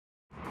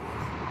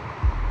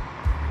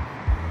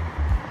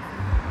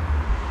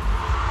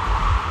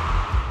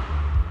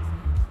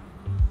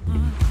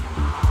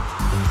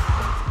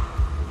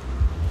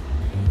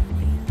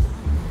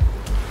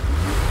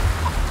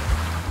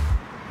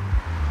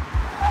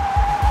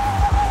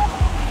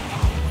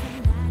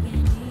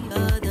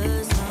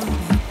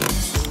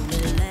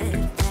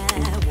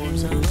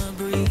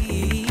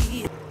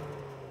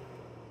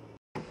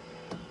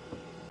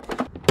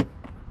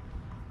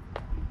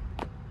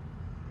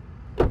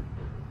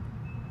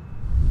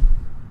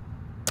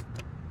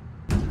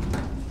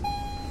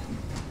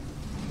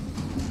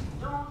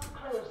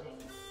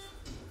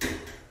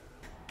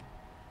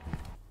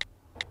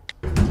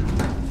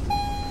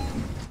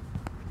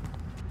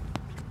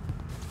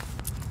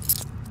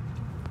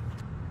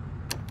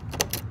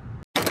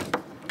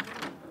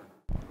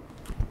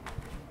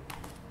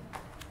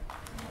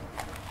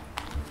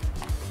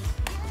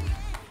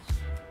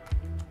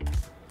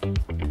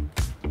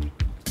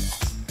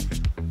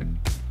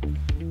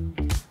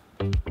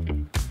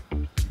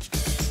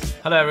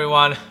Hello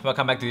everyone,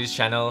 welcome back to this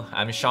channel.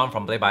 I'm Sean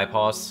from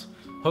PlayByPause.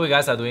 Hope you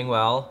guys are doing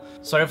well.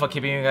 Sorry for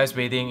keeping you guys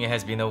waiting. It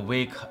has been a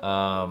week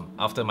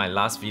after my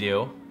last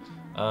video.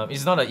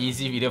 It's not an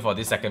easy video for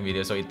this second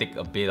video, so it takes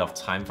a bit of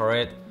time for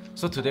it.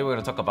 So today we're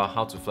going to talk about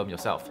how to film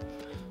yourself.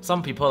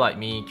 Some people like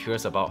me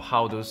curious about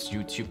how those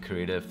YouTube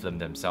creators film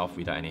themselves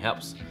without any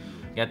helps.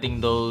 Getting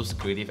those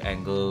creative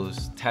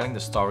angles, telling the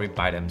story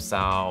by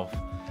themselves.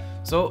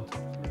 So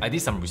I did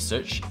some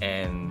research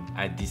and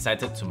I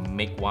decided to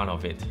make one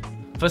of it.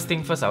 First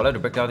thing first, I would like to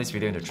break down this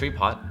video into 3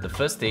 parts. The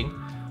first thing,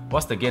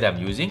 what's the gear that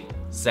I'm using?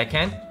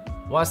 Second,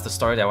 what's the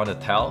story that I want to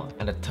tell?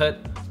 And the third,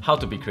 how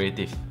to be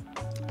creative.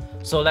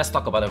 So let's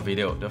talk about the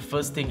video. The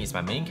first thing is my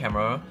main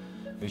camera,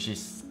 which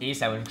is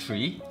A7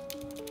 III.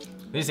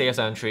 This is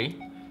A7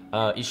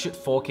 III. It shoots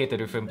 4K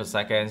 30 frames per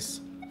second,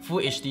 Full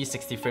HD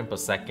 60 frames per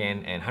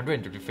second, and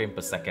 120 frames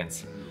per second,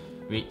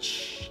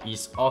 which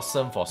is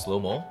awesome for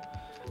slow-mo.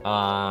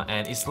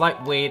 And it's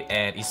lightweight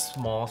and it's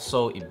small,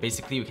 so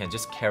basically you can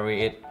just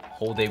carry it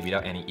whole day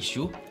without any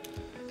issue.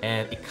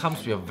 And it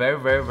comes with a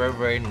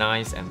very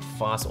nice and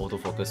fast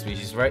autofocus,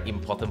 which is very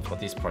important for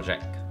this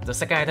project. The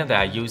second item that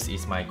I use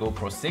is my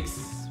GoPro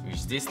 6, which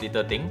is this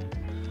little thing.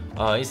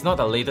 It's not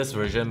the latest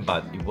version,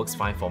 but it works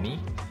fine for me.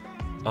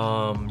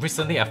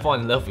 Recently I fell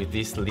in love with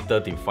this little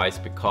device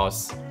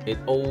because it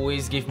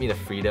always gives me the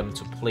freedom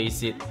to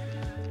place it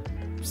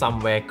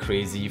somewhere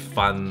crazy,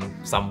 fun,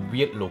 some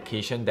weird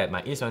location that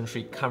my A7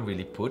 III can't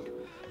really put.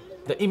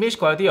 The image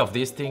quality of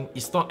this thing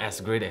is not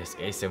as great as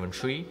A7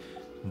 III,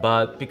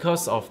 but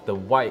because of the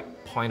wide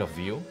point of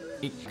view,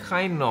 it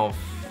kind of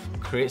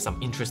creates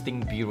some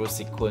interesting B-roll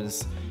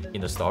sequence in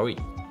the story.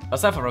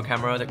 Aside from the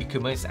camera, the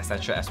equipment is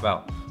essential as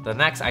well. The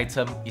next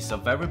item is a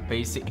very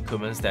basic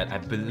equipment that I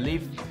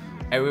believe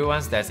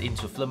everyone that's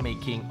into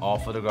filmmaking or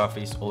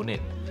photography own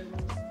it.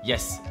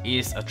 Yes, it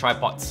is a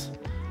tripod.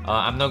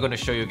 I'm not going to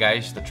show you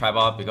guys the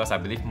tripod because I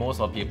believe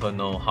most of people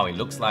know how it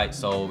looks like,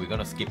 so we're going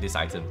to skip this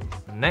item.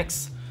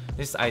 Next,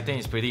 this item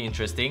is pretty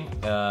interesting.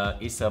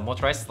 It's a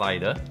motorized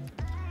slider.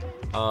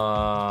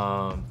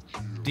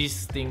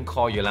 This thing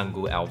called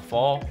Yolangu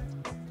L4.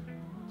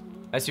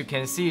 As you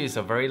can see, it's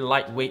a very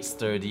lightweight,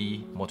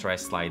 sturdy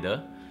motorized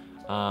slider.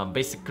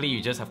 Basically,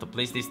 you just have to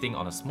place this thing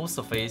on a smooth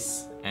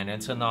surface and then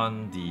turn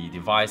on the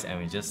device and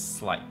we just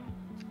slide.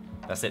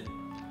 That's it.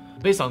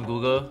 Based on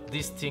Google,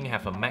 this thing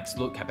have a max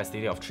load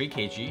capacity of 3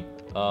 kg.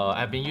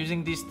 I've been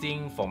using this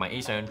thing for my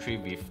A7 III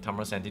with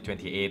Tamron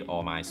 7028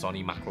 or my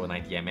Sony Macro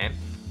 90mm.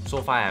 So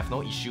far I have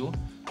no issue,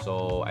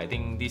 so I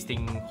think this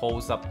thing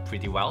holds up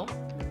pretty well.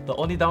 The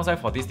only downside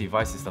for this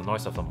device is the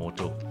noise of the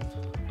motor.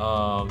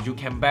 You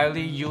can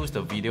barely use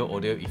the video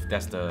audio if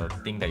that's the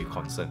thing that you're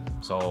concerned.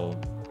 So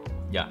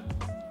yeah.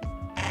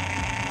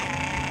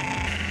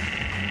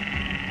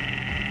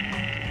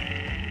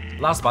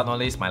 Last but not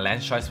least, my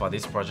lens choice for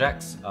this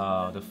project.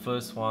 The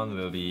first one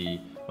will be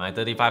my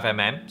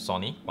 35mm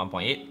Sony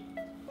 1.8,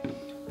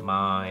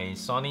 my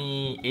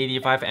Sony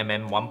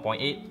 85mm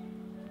 1.8,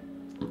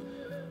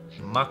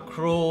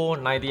 Macro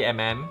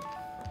 90mm,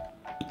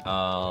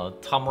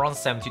 Tamron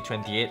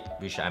 7028,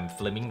 which I'm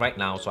filming right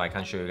now, so I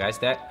can't show you guys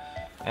that.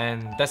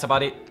 And that's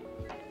about it.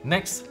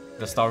 Next,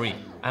 the story.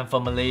 I'm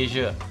from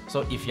Malaysia,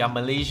 so if you're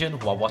Malaysian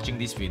who are watching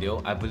this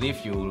video, I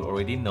believe you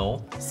already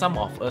know some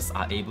of us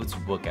are able to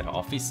work at the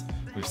office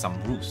with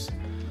some rules.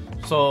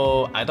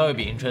 So I thought it'd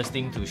be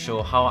interesting to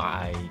show how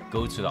I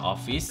go to the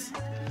office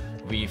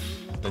with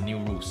the new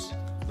rules.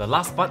 The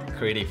last part,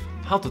 creative.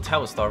 How to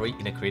tell a story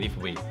in a creative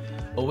way,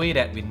 a way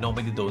that we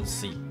normally don't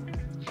see.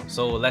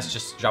 So let's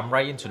just jump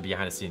right into the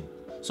behind the scene.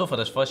 So for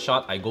the first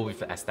shot, I go with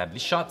the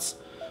established shots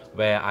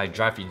where I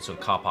drive into a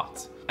car park.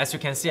 As you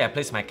can see, I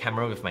place my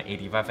camera with my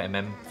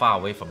 85mm far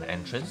away from the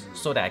entrance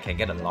so that I can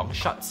get a long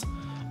shot.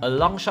 A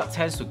long shot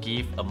tends to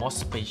give a more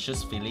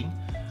spacious feeling.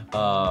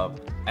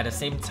 At the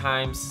same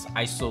time,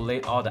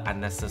 isolate all the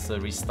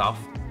unnecessary stuff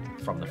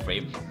from the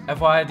frame.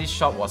 FYI, this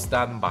shot was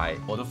done by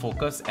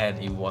autofocus and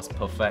it was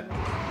perfect.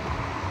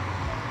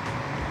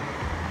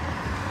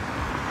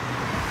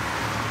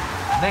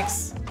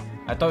 Next,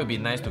 I thought it'd be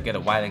nice to get a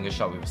wide angle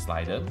shot with a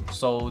slider,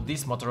 so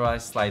this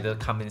motorized slider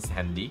comes in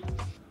handy.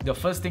 The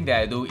first thing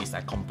that I do is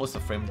I compose the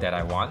frame that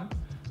I want.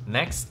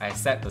 Next, I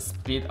set the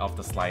speed of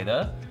the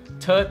slider.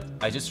 Third,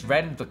 I just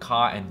ran the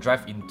car and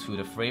drive into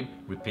the frame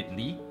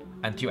repeatedly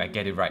until I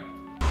get it right.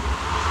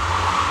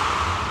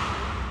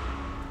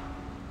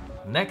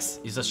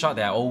 Next is a shot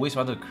that I always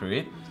wanted to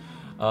create.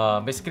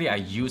 Basically, I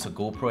use a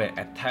GoPro and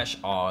attach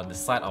on the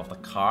side of the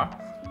car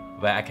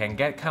where I can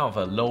get kind of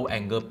a low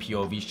angle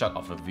POV shot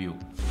of the view.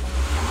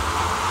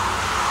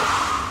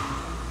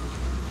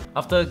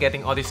 After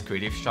getting all these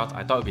creative shots,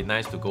 I thought it'd be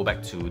nice to go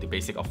back to the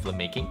basic of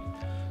filmmaking.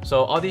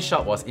 So all this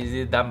shot was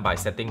easily done by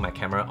setting my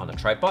camera on a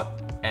tripod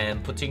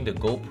and putting the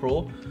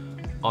GoPro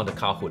on the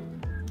car hood.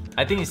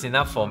 I think it's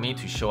enough for me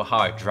to show how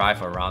I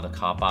drive around the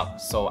car park,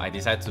 so I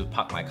decided to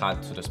park my car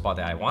to the spot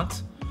that I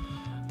want.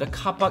 The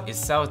car park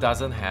itself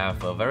doesn't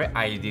have a very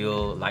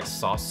ideal light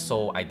source,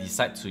 so I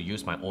decided to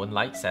use my own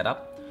light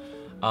setup.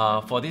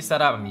 For this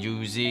setup, I'm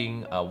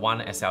using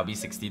one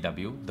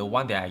SLB60W, the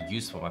one that I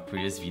used for my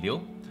previous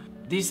video.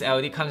 This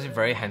LED comes in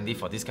very handy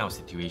for this kind of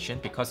situation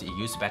because it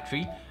uses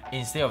battery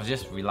instead of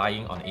just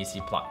relying on AC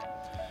plug,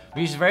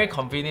 which is very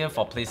convenient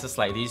for places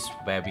like this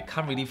where we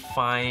can't really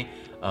find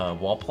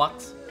wall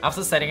plugs.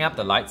 After setting up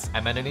the lights,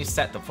 I manually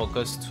set the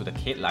focus to the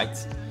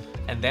headlights,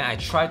 and then I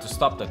try to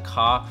stop the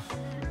car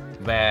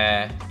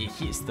where it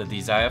hits the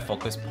desired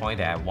focus point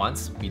that I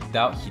want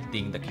without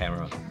hitting the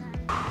camera.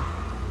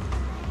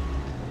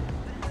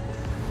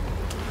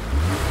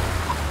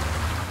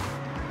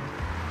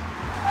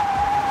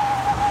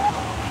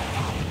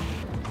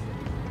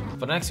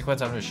 For the next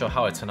sequence, I'm going to show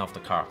how I turn off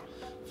the car.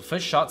 For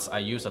first shots, I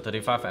use a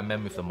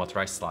 35mm with the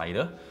motorized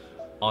slider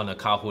on a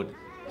car hood,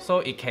 so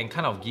it can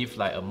kind of give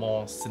like a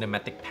more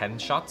cinematic pan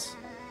shots.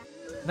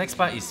 Next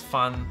part is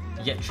fun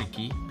yet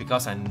tricky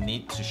because I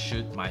need to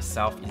shoot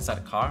myself inside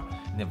the car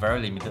in a very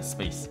limited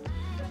space.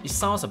 It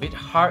sounds a bit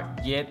hard,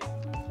 yet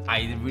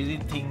I really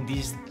think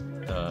this is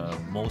the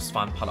most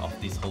fun part of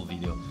this whole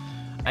video.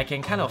 I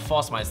can kind of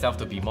force myself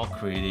to be more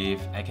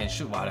creative. I can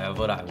shoot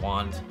whatever that I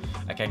want.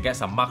 I can get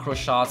some macro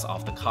shots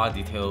of the car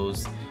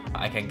details.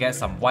 I can get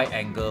some wide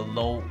angle,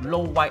 low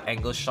wide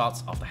angle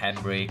shots of the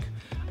handbrake.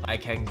 I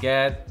can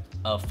get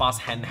a fast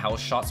handheld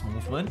shots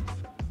movement.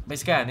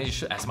 Basically, I need to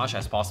shoot as much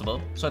as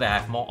possible so that I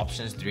have more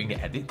options during the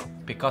edit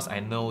because I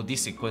know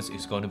this sequence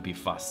is going to be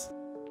fast.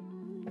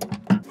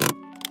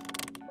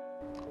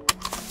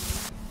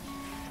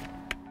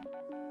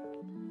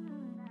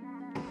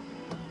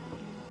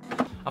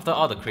 After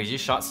all the crazy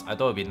shots, I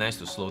thought it would be nice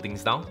to slow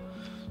things down.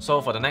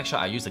 So for the next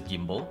shot, I use a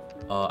gimbal.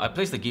 I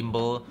place the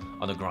gimbal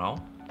on the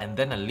ground and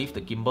then I lift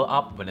the gimbal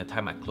up when the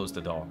time I close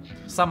the door.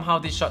 Somehow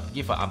this shot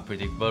gives an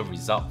unpredictable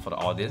result for the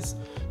audience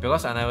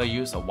because I never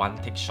used a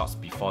one-take shots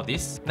before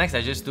this. Next,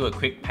 I just do a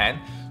quick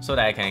pan so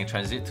that I can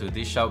transit to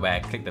this shot where I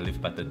click the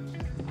lift button.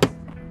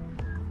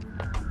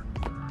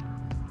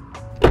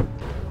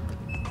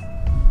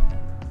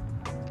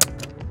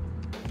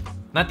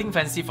 Nothing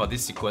fancy for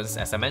this sequence.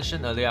 As I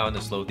mentioned earlier, I want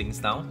to slow things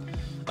down.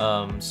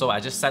 So I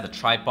just set the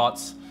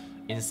tripods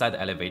inside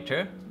the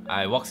elevator.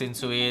 I walk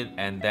into it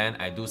and then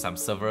I do some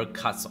several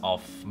cuts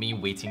of me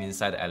waiting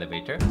inside the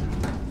elevator.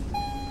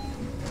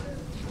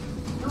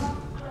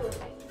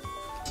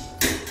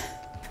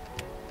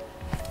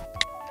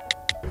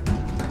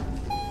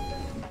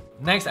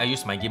 Next, I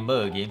use my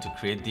gimbal again to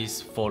create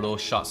these follow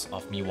shots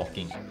of me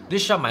walking.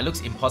 This shot might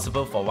look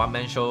impossible for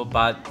one-man show,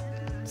 but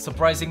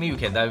surprisingly you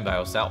can do it by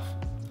yourself.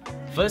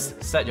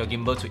 First, set your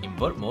gimbal to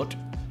invert mode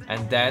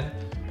and then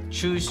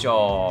choose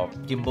your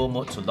gimbal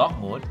mode to lock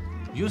mode.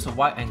 Use a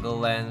wide angle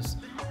lens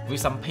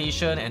with some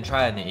patience and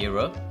try and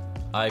error.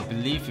 I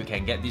believe you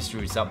can get this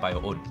result by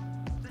your own.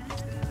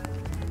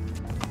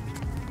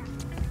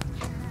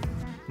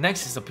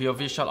 Next is a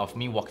POV shot of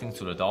me walking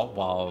to the door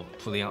while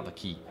pulling out the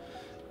key.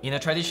 In a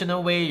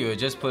traditional way, you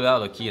just pull out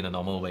the key in a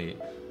normal way.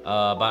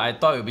 But I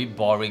thought it would be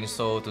boring,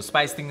 so to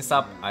spice things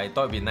up, I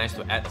thought it would be nice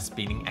to add the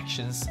spinning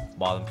actions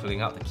while I'm pulling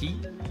out the key.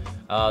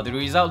 The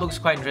result looks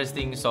quite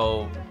interesting,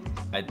 so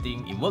I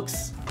think it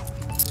works.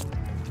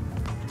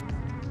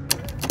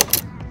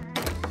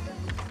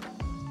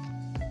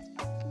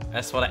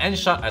 As for the end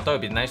shot, I thought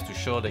it would be nice to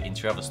show the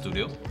interior of the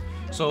studio.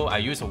 So I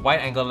used a wide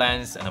angle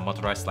lens and a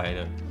motorized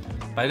slider.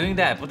 By doing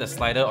that, I put the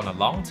slider on a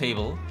long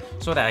table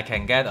so that I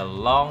can get a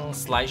long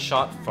slide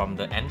shot from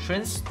the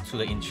entrance to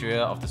the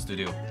interior of the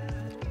studio.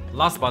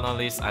 Last but not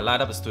least, I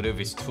light up the studio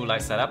with two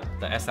light setup,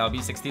 the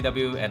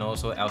SLB60W and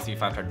also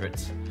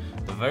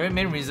LC500. The very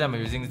main reason I'm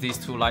using these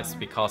two lights is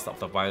because of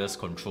the wireless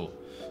control,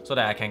 so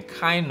that I can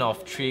kind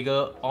of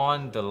trigger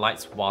on the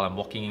lights while I'm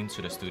walking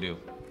into the studio.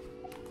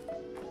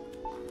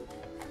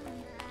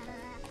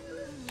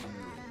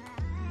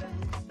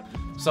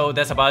 So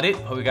that's about it.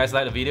 Hope you guys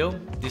liked the video.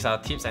 These are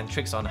tips and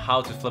tricks on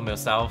how to film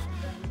yourself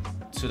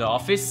to the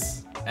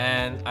office,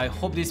 and I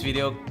hope this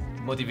video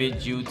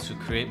motivates you to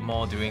create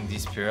more during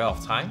this period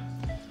of time.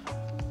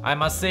 I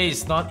must say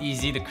it's not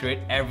easy to create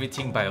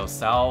everything by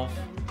yourself,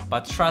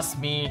 but trust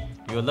me,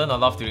 you'll learn a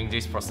lot during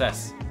this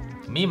process.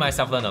 Me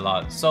myself learned a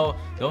lot, so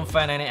don't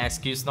find any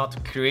excuse not to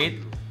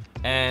create,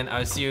 and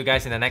I'll see you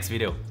guys in the next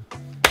video.